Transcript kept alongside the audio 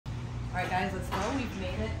All right, guys, let's go. We've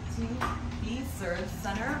made it to the Surge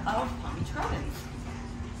Center of Palm Beach Gardens.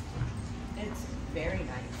 It's very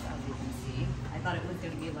nice, as you can see. I thought it was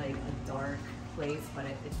going to be like a dark place, but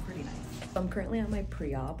it's pretty nice. I'm currently on my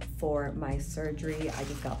pre-op for my surgery. I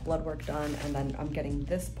just got blood work done, and then I'm getting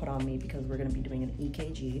this put on me because we're going to be doing an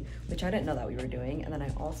EKG, which I didn't know that we were doing. And then I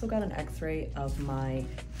also got an x-ray of my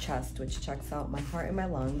chest, which checks out my heart and my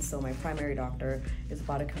lungs. So my primary doctor is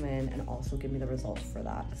about to come in and also give me the results for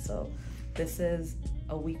that. So this is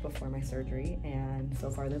a week before my surgery, and so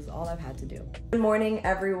far this is all I've had to do. Good morning,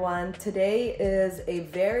 everyone. Today is a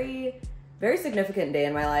very significant day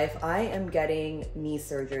in my life. I am getting knee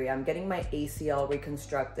surgery. I'm getting my ACL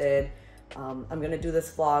reconstructed. I'm gonna do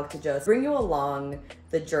this vlog to just bring you along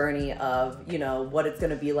the journey of, you know, what it's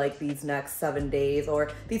gonna be like these next 7 days or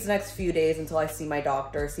these next few days until I see my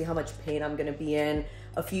doctor, see how much pain I'm gonna be in.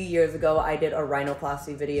 A few years ago, I did a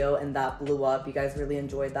rhinoplasty video and that blew up. You guys really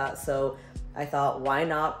enjoyed that. So I thought, why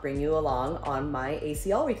not bring you along on my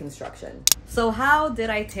ACL reconstruction? So how did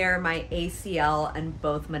I tear my ACL and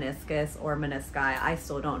both meniscus or menisci? I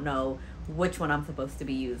still don't know which one I'm supposed to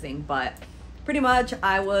be using, but pretty much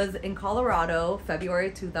I was in Colorado,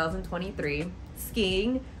 February 2023,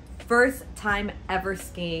 skiing. First time ever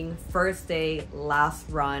skiing, first day, last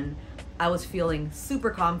run. I was feeling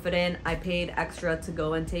super confident. I paid extra to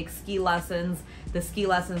go and take ski lessons. The ski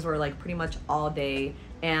lessons were like pretty much all day.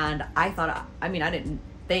 And I thought, I didn't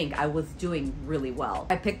think I was doing really well.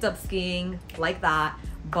 I picked up skiing like that.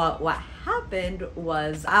 But what happened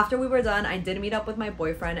was after we were done, I did meet up with my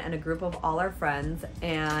boyfriend and a group of all our friends,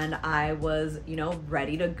 and I was, you know,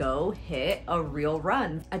 ready to go hit a real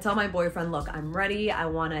run. I tell my boyfriend, look, I'm ready. I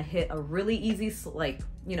want to hit a really easy, like,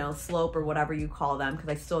 you know, slope or whatever you call them, because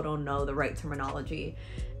I still don't know the right terminology.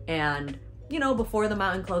 And, you know, before the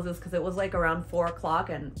mountain closes, because it was like around 4 o'clock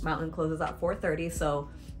and mountain closes at 4:30. So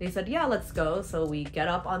they said, yeah, let's go. So we get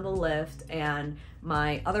up on the lift, and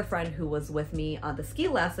my other friend who was with me on the ski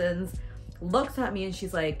lessons looks at me and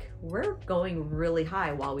she's like, we're going really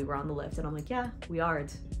high while we were on the lift. And I'm like, yeah, we are.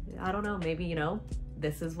 I don't know, maybe, you know,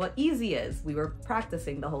 this is what easy is. We were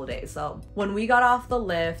practicing the whole day. So when we got off the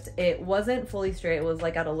lift, it wasn't fully straight. It was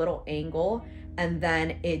like at a little angle. And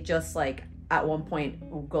then it just like at one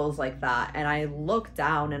point goes like that. And I look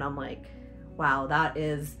down and I'm like, wow, that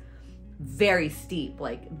is very steep.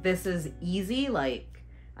 Like, this is easy. Like,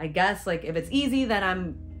 I guess like if it's easy, then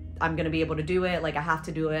I'm gonna be able to do it. Like, I have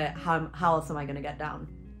to do it. How else am I gonna get down?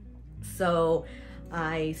 So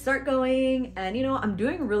I start going, and you know, I'm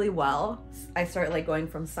doing really well. I start like going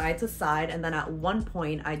from side to side, and then at one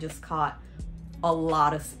point I just caught a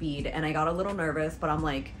lot of speed and I got a little nervous, but I'm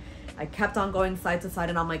like, I kept on going side to side,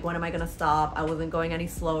 and I'm like, when am I gonna stop? I wasn't going any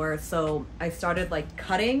slower. So I started like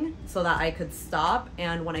cutting so that I could stop.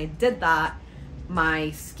 And when I did that,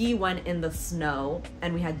 my ski went in the snow,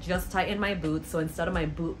 and we had just tightened my boots. So instead of my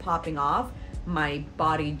boot popping off, my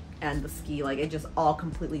body and the ski, like, it just all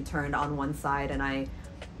completely turned on one side, and I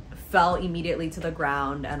fell immediately to the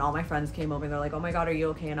ground. And all my friends came over and they're like, oh my God, are you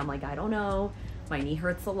okay? And I'm like, I don't know. My knee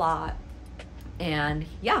hurts a lot. And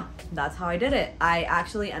yeah, that's how I did it. I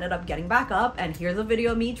actually ended up getting back up, and here's a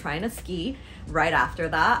video of me trying to ski right after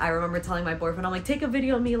that. I remember telling my boyfriend, I'm like, take a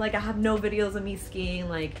video of me. Like, I have no videos of me skiing.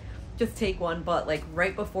 Like, just take one. But like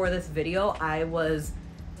right before this video, I was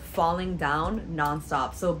falling down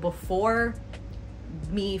nonstop. So before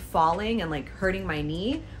me falling and like hurting my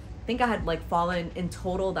knee, I think I had like fallen in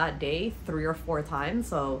total that day 3 or 4 times.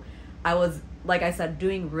 So I was, like I said,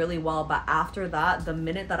 doing really well. But after that, the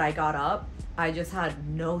minute that I got up, I just had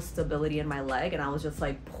no stability in my leg, and I was just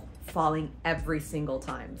like falling every single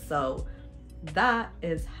time. So that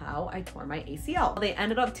is how I tore my ACL. They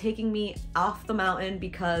ended up taking me off the mountain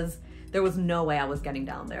because there was no way I was getting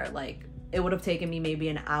down there. Like, it would have taken me maybe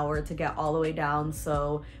an hour to get all the way down.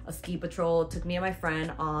 So a ski patrol took me and my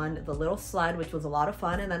friend on the little sled, which was a lot of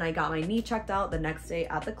fun. And then I got my knee checked out the next day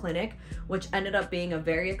at the clinic, which ended up being a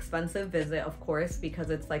very expensive visit, of course, because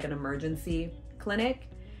it's like an emergency clinic.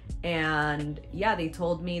 And yeah, they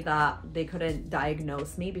told me that they couldn't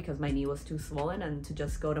diagnose me because my knee was too swollen, and to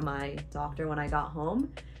just go to my doctor when I got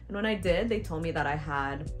home. And when I did, they told me that I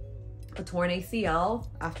had a torn ACL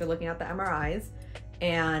after looking at the MRIs,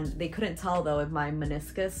 and they couldn't tell though if my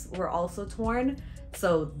meniscus were also torn.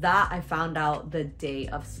 So that I found out the day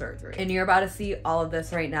of surgery. And you're about to see all of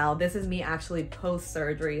this right now. This is me actually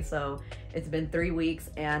post-surgery. So it's been 3 weeks,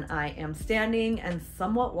 and I am standing and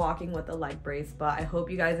somewhat walking with a leg brace. But I hope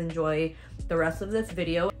you guys enjoy the rest of this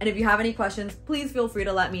video. And if you have any questions, please feel free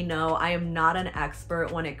to let me know. I am not an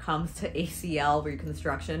expert when it comes to ACL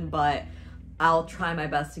reconstruction, but I'll try my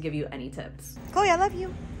best to give you any tips. Chloe, I love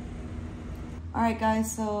you. All right, guys,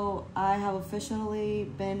 so I have officially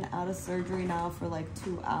been out of surgery now for like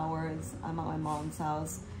 2 hours. I'm at my mom's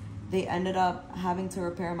house. They ended up having to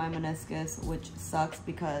repair my meniscus, which sucks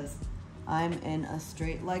because I'm in a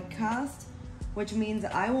straight leg cast, which means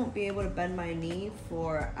I won't be able to bend my knee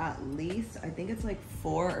for at least, I think it's like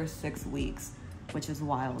 4 or 6 weeks, which is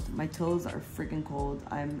wild. My toes are freaking cold.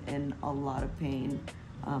 I'm in a lot of pain.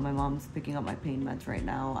 My mom's picking up my pain meds right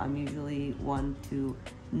now. I'm usually one to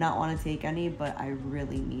not want to take any, but I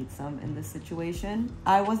really need some in this situation.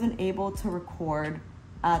 I wasn't able to record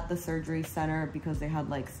at the surgery center because they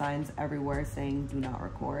had like signs everywhere saying do not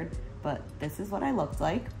record, but this is what I looked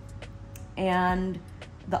like. And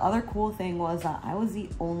the other cool thing was that I was the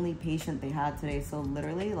only patient they had today, so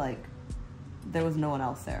literally like there was no one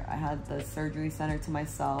else there. I had the surgery center to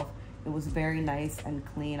myself. It was very nice and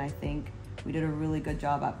clean. I think we did a really good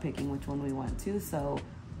job at picking which one we went to. So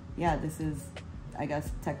yeah, this is, I guess,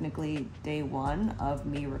 technically day 1 of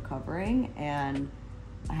me recovering, and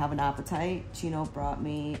I have an appetite. Chino brought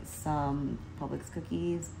me some Publix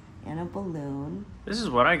cookies and a balloon. This is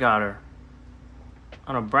what I got her.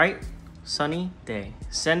 On a bright, sunny day,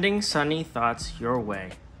 sending sunny thoughts your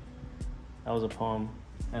way. That was a poem,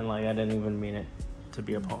 and like I didn't even mean it to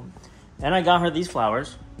be a poem. And I got her these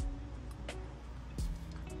flowers.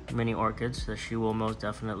 Mini orchids that she will most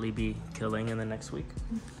definitely be killing in the next week.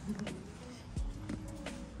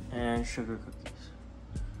 And sugar cookies.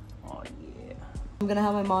 Oh yeah. I'm gonna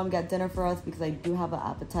have my mom get dinner for us because I do have an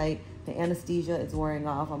appetite. The anesthesia is wearing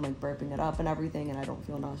off. I'm like burping it up and everything, and I don't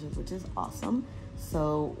feel nauseous, which is awesome.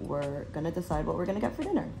 So we're gonna decide what we're gonna get for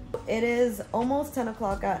dinner. It is almost 10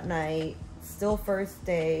 o'clock at night, still first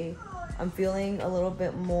day. I'm feeling a little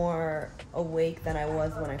bit more awake than I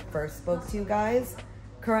was when I first spoke to you guys.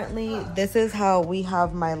 Currently, this is how we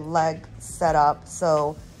have my leg set up.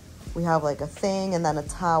 So we have like a thing and then a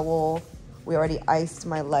towel. We already iced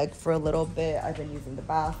my leg for a little bit. I've been using the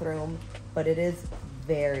bathroom, but it is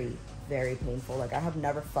very, very painful. Like I have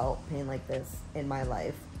never felt pain like this in my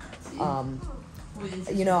life.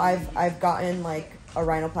 You know, I've gotten like a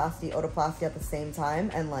rhinoplasty, otoplasty at the same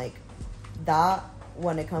time, and like that,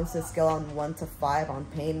 when it comes to a scale on 1 to 5 on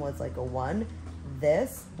pain, was like a 1.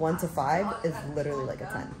 This 1 to 5 is literally like a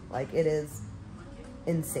 10. Like it is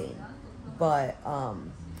insane. But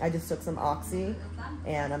I just took some oxy,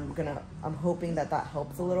 and I'm hoping that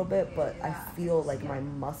helps a little bit. But I feel like my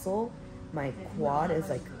muscle, my quad is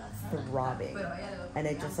like throbbing, and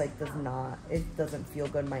it just like it doesn't feel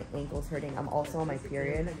good. My ankle's hurting. I'm also on my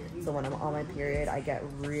period, so when I'm on my period I get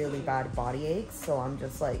really bad body aches. So I'm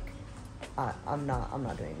just like I'm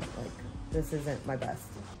not doing, like, this isn't my best.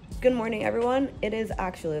 Good morning, everyone. It is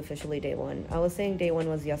actually officially day 1. I was saying day 1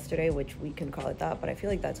 was yesterday, which we can call it that, but I feel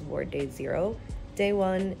like that's more day 0. Day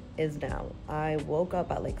 1 is now. I woke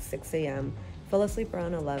up at like 6 a.m., fell asleep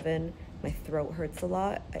around 11. My throat hurts a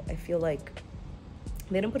lot. I feel like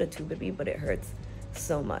they didn't put a tube in me, but it hurts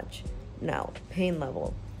so much. Now, pain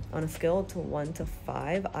level. On a scale to 1 to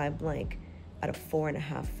 5, I'm like at a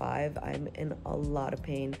 4.5, 5. I'm in a lot of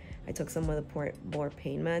pain. I took some of the more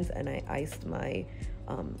pain meds, and I iced my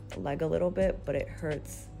leg a little bit, but it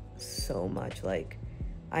hurts so much. Like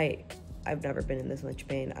I've never been in this much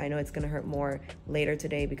pain. I know it's gonna hurt more later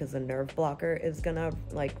today because the nerve blocker is gonna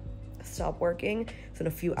like stop working. So in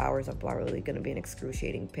a few hours, I'm probably gonna be in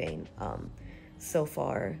excruciating pain. So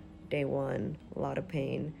far, day 1, a lot of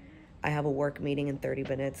pain. I have a work meeting in 30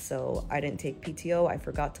 minutes, so I didn't take PTO. I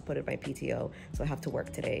forgot to put in my PTO, so I have to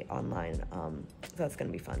work today online. So that's gonna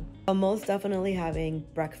be fun. I'm most definitely having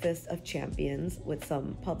breakfast of champions with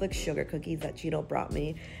some Publix sugar cookies that Cheeto brought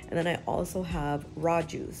me. And then I also have raw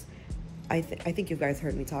juice. I think you guys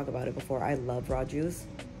heard me talk about it before. I love raw juice.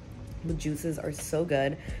 The juices are so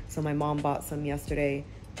good. So my mom bought some yesterday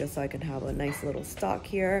just so I can have a nice little stock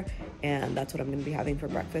here. And that's what I'm gonna be having for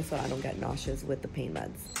breakfast so I don't get nauseous with the pain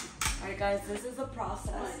meds. All right, guys, this is the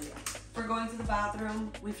process for going to the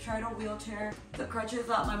bathroom. We've tried a wheelchair. The crutches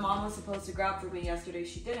that my mom was supposed to grab for me yesterday,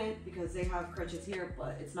 she didn't, because they have crutches here,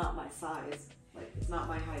 but it's not my size. Like, it's not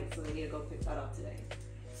my height, so I need to go pick that up today.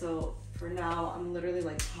 So for now, I'm literally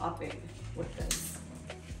like hopping with this,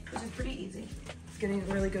 which is pretty easy. It's getting a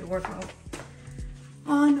really good workout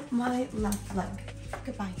on my left leg.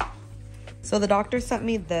 Goodbye. So the doctor sent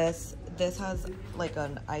me this. This has like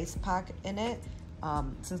an ice pack in it.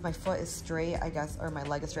 Since my foot is straight, I guess, or my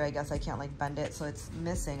leg is straight, I guess I can't like bend it, so it's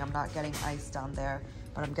missing. I'm not getting ice down there,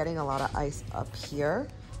 but I'm getting a lot of ice up here.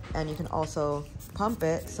 And you can also pump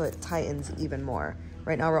it so it tightens even more.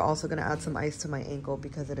 Right now we're also gonna add some ice to my ankle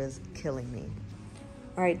because it is killing me.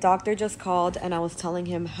 All right, doctor just called and I was telling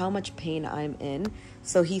him how much pain I'm in.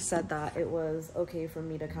 So he said that it was okay for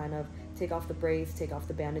me to kind of take off the brace, take off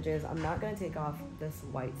the bandages. I'm not going to take off this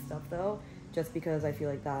white stuff though, just because I feel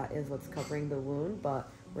like that is what's covering the wound.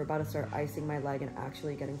 But we're about to start icing my leg and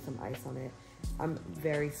actually getting some ice on it. I'm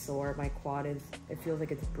very sore. My quad it feels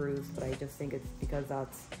like it's bruised, but I just think it's because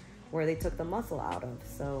that's where they took the muscle out of.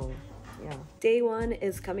 So yeah. Day 1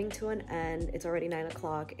 is coming to an end. It's already 9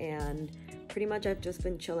 o'clock and pretty much I've just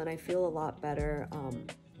been chilling. I feel a lot better.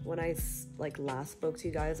 When I last spoke to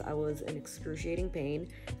you guys, I was in excruciating pain,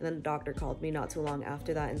 and then the doctor called me not too long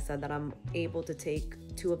after that and said that I'm able to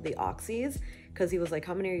take 2 of the oxys, because he was like,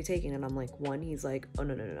 how many are you taking? And I'm like, 1. He's like, oh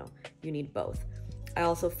no, you need both. I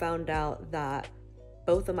also found out that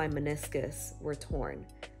both of my meniscus were torn,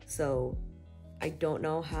 so I don't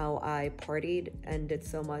know how I partied and did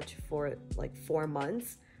so much for like 4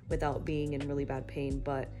 months without being in really bad pain,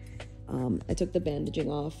 but I took the bandaging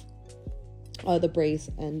off, the brace,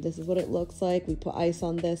 and this is what it looks like. We put ice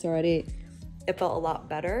on this already. It felt a lot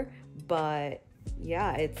better, but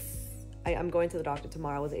yeah, I'm going to the doctor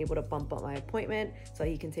tomorrow. I was able to bump up my appointment so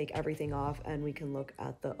he can take everything off and we can look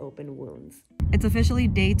at the open wounds. It's officially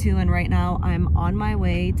day 2 and right now I'm on my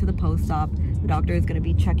way to the post-op. The doctor is going to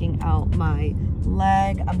be checking out my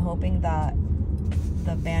leg. I'm hoping that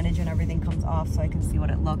the bandage and everything comes off so I can see what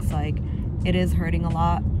it looks like. It is hurting a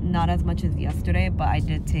lot, not as much as yesterday, but I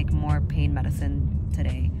did take more pain medicine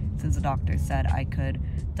today since the doctor said I could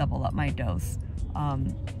double up my dose.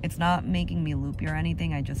 It's not making me loopy or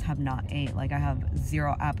anything. I just have not ate. Like, I have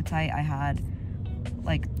 0 appetite. I had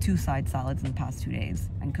like 2 side salads in the past 2 days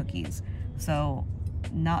and cookies. So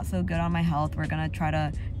not so good on my health. We're gonna try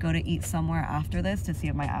to go to eat somewhere after this to see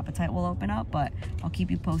if my appetite will open up, but I'll keep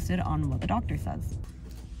you posted on what the doctor says.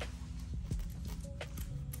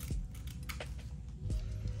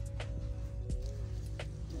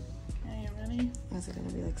 Okay, you ready? Is it gonna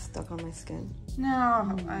be like stuck on my skin?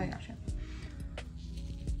 No, I got you.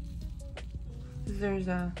 There's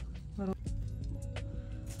a little.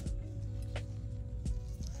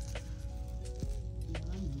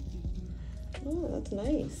 Oh, that's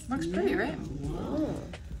nice. Looks pretty, right? Oh,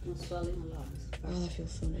 that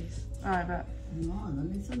feels so nice. Oh, I bet.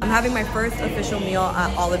 I'm having my first official meal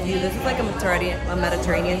at All of You. This is like a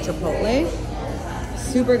Mediterranean Chipotle.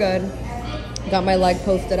 Super good. Got my leg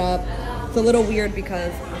posted up. It's a little weird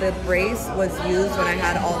because the brace was used when I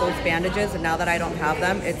had all those bandages, and now that I don't have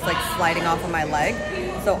them, it's like sliding off of my leg.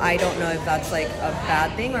 So I don't know if that's like a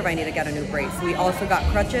bad thing or if I need to get a new brace. We also got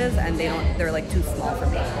crutches and they're like too small for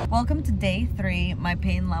me. Welcome to day 3. My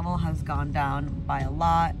pain level has gone down by a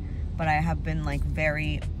lot, but I have been like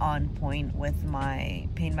very on point with my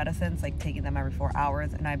pain medicines, like taking them every 4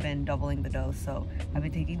 hours, and I've been doubling the dose. So I've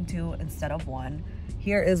been taking 2 instead of 1.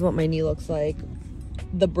 Here is what my knee looks like.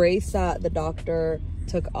 The brace that the doctor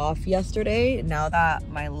took off yesterday, now that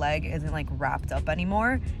my leg isn't like wrapped up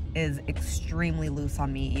anymore, is extremely loose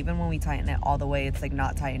on me. Even when we tighten it all the way, it's like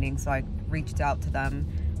not tightening. So I reached out to them.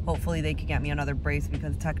 Hopefully they could get me another brace,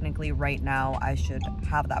 because technically right now I should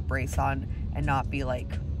have that brace on and not be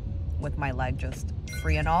like with my leg just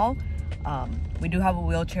free and all. We do have a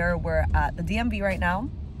wheelchair. We're at the DMV right now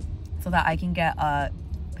so that I can get a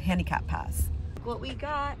handicap pass. What we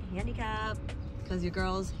got, handicap, because your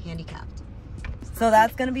girl's handicapped. So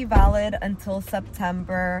that's gonna be valid until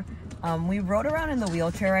September. We rode around in the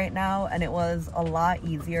wheelchair right now and it was a lot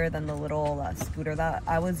easier than the little scooter that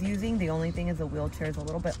I was using. The only thing is the wheelchair is a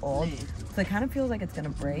little bit old, so it kind of feels like it's gonna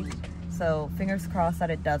break. So fingers crossed that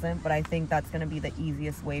it doesn't, but I think that's gonna be the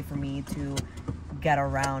easiest way for me to get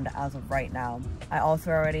around as of right now. I also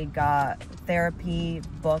already got therapy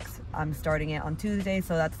booked. I'm starting it on Tuesday,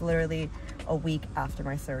 so that's literally a week after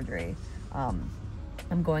my surgery.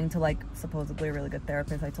 I'm going to like supposedly a really good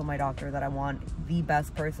therapist. I told my doctor that I want the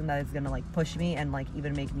best person that is gonna like push me and like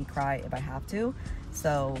even make me cry if I have to.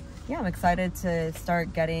 So yeah, I'm excited to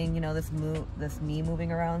start getting, you know, this knee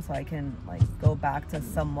moving around so I can like go back to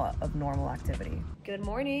somewhat of normal activity. Good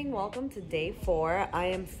morning, welcome to day 4. I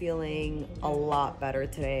am feeling a lot better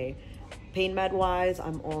today. Pain med wise,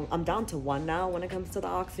 I'm down to 1 now when it comes to the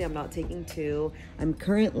oxy. I'm not taking 2. I'm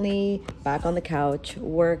currently back on the couch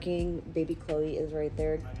working. Baby Chloe is right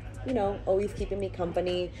there, you know, always keeping me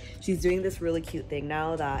company. She's doing this really cute thing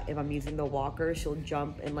now that if I'm using the walker, she'll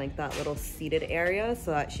jump in like that little seated area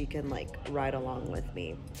so that she can like ride along with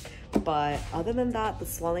me. But other than that, the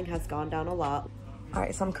swelling has gone down a lot. All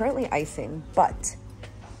right, so I'm currently icing, but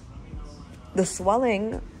the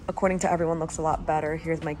swelling, according to everyone, looks a lot better.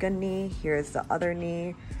 Here's my good knee, here's the other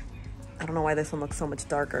knee. I don't know why this one looks so much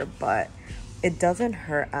darker, but it doesn't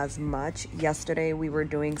hurt as much. Yesterday we were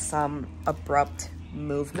doing some abrupt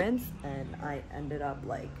movements, and I ended up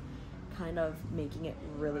like kind of making it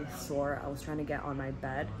really sore. I was trying to get on my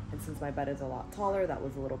bed, and since my bed is a lot taller, that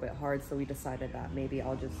was a little bit hard, so we decided that maybe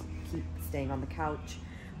I'll just keep staying on the couch.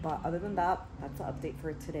 But other than that, that's the update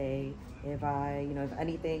for today. If if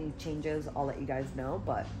anything changes, I'll let you guys know,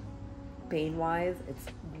 but pain wise, it's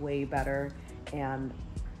way better. And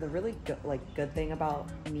the really good thing about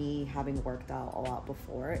me having worked out a lot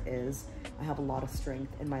before is I have a lot of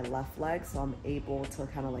strength in my left leg, so I'm able to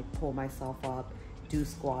kind of like pull myself up, do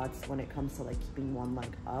squats when it comes to like keeping one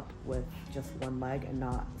leg up with just one leg and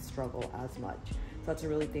not struggle as much. So that's a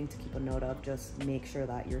really thing to keep a note of. Just make sure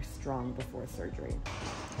that you're strong before surgery.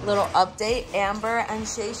 Little update, Amber and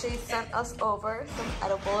Shay Shay sent us over some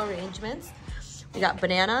edible arrangements. We got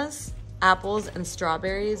bananas, apples, and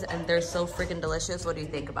strawberries, and they're so freaking delicious. What do you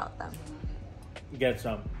think about them? Get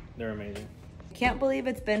some. They're amazing. Can't believe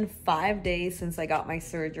it's been 5 days since I got my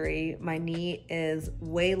surgery. My knee is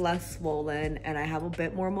way less swollen and I have a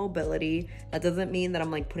bit more mobility. That doesn't mean that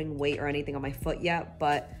I'm like putting weight or anything on my foot yet,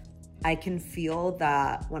 but I can feel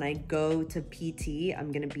that when I go to PT,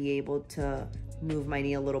 I'm gonna be able to move my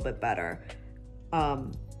knee a little bit better.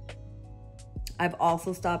 I've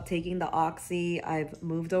also stopped taking the Oxy. I've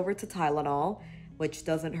moved over to Tylenol, which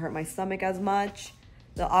doesn't hurt my stomach as much.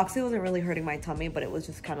 The Oxy wasn't really hurting my tummy, but it was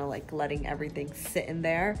just kind of like letting everything sit in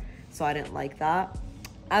there, so I didn't like that.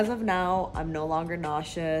 As of now, I'm no longer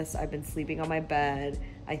nauseous. I've been sleeping on my bed.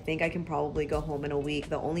 I think I can probably go home in a week.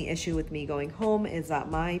 The only issue with me going home is that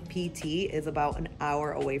my PT is about an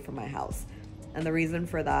hour away from my house. And the reason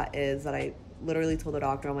for that is that I literally told the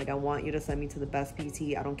doctor, I'm like, I want you to send me to the best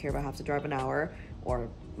PT. I don't care if I have to drive an hour, or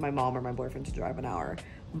my mom or my boyfriend to drive an hour.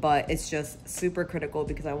 But it's just super critical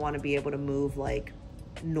because I want to be able to move like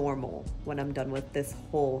normal when I'm done with this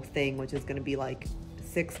whole thing, which is going to be like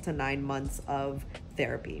 6 to 9 months of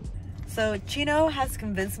therapy. So Chino has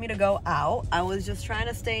convinced me to go out. I was just trying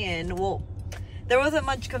to stay in. Well, there wasn't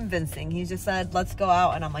much convincing. He just said, let's go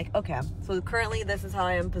out. And I'm like, okay. So currently this is how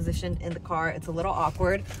I am positioned in the car. It's a little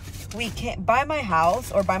awkward. We can't, by my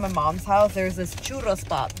house or by my mom's house, there's this churro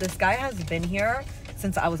spot. This guy has been here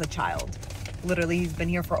since I was a child. Literally, he's been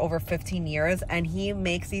here for over 15 years, and he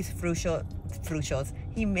makes these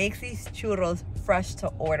he makes these churros fresh to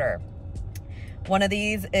order. One of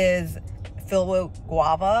these is filled with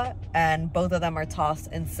guava, and both of them are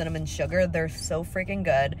tossed in cinnamon sugar. They're so freaking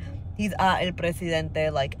good. He's at El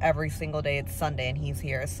Presidente like every single day. It's Sunday and he's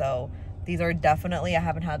here. So these are definitely, I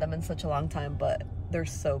haven't had them in such a long time, but they're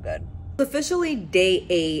so good. It's officially day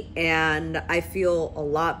 8 and I feel a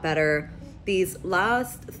lot better. These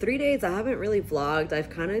last 3 days, I haven't really vlogged. I've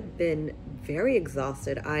kind of been very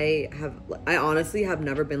exhausted. I honestly have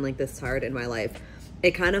never been like this tired in my life.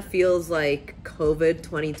 It kind of feels like COVID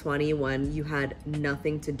 2020 when you had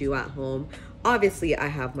nothing to do at home. Obviously, I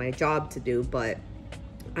have my job to do, but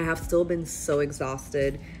I have still been so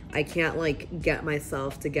exhausted. I can't like get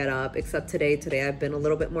myself to get up, except today. Today I've been a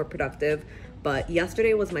little bit more productive, but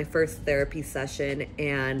yesterday was my first therapy session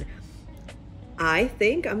and I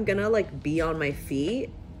think I'm gonna like be on my feet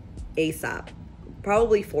ASAP,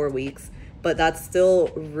 probably 4 weeks, but that's still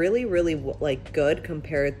really, really like good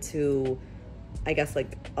compared to, I guess,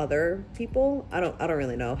 like other people. I don't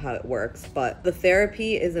really know how it works, but the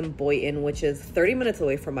therapy is in Boynton, which is 30 minutes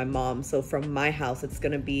away from my mom. So from my house, it's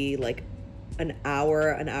gonna be like an hour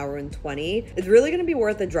and 20. It's really gonna be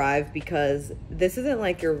worth the drive because this isn't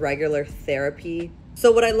like your regular therapy.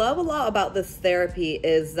 So what I love a lot about this therapy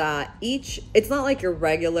is that it's not like your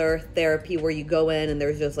regular therapy where you go in and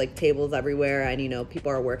there's just like tables everywhere and, you know,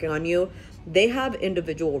 people are working on you. They have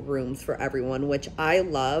individual rooms for everyone, which I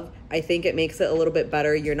love. I think it makes it a little bit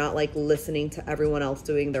better. You're not like listening to everyone else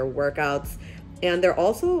doing their workouts. And they're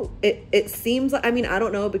also, it seems like, I mean, I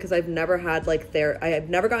don't know because I've never had like I've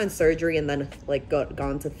never gotten surgery and then like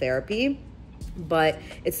gone to therapy. But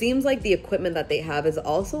it seems like the equipment that they have is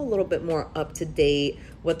also a little bit more up to date.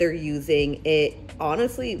 What they're using, it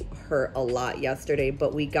honestly hurt a lot yesterday,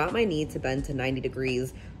 but we got my knee to bend to 90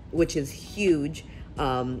 degrees, which is huge.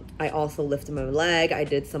 I also lifted my leg. I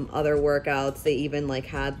did some other workouts. They even like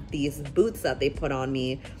had these boots that they put on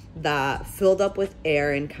me that filled up with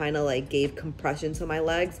air and kind of like gave compression to my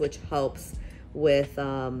legs, which helps with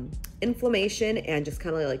inflammation and just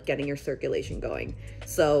kind of like getting your circulation going.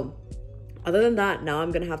 So other than that, now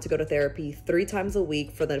I'm gonna have to go to therapy 3 times a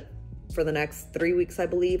week for the next 3 weeks, I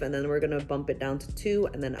believe, and then we're gonna bump it down to 2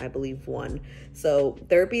 and then I believe 1. So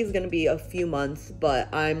therapy is gonna be a few months, but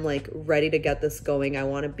I'm like ready to get this going. I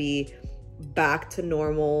wanna be back to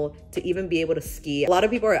normal, to even be able to ski. A lot of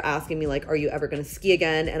people are asking me like, are you ever gonna ski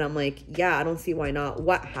again? And I'm like, yeah, I don't see why not.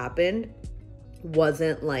 What happened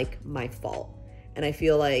wasn't like my fault. And I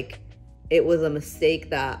feel like it was a mistake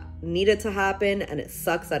that needed to happen, and it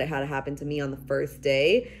sucks that it had to happen to me on the first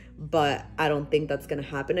day, but I don't think that's gonna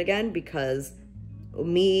happen again because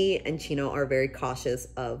me and Chino are very cautious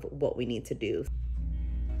of what we need to do.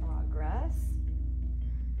 Progress.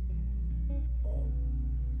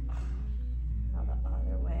 Now the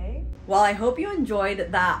other way. Well, I hope you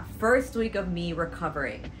enjoyed that first week of me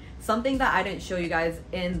recovering. Something that I didn't show you guys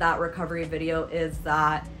in that recovery video is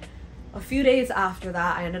that a few days after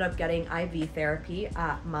that, I ended up getting IV therapy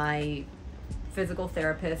at my physical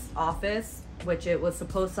therapist's office, which it was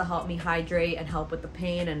supposed to help me hydrate and help with the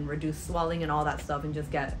pain and reduce swelling and all that stuff and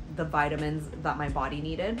just get the vitamins that my body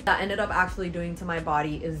needed. That ended up actually doing to my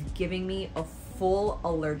body is giving me a full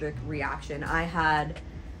allergic reaction.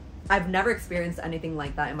 I've never experienced anything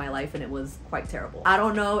like that in my life, and it was quite terrible. I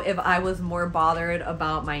don't know if I was more bothered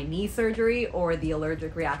about my knee surgery or the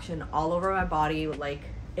allergic reaction all over my body. Like,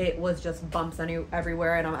 it was just bumps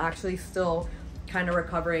everywhere, and I'm actually still kind of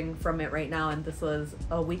recovering from it right now, and this was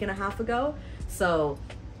a week and a half ago. So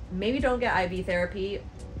maybe don't get IV therapy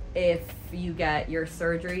if you get your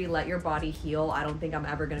surgery. Let your body heal. I don't think I'm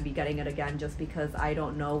ever going to be getting it again just because I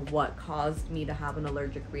don't know what caused me to have an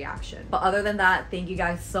allergic reaction. But other than that, thank you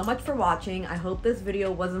guys so much for watching. I hope this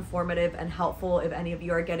video was informative and helpful. If any of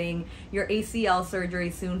you are getting your ACL surgery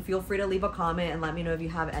soon, feel free to leave a comment and let me know if you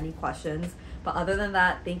have any questions. But other than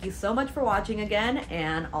that, thank you so much for watching again,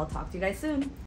 and I'll talk to you guys soon.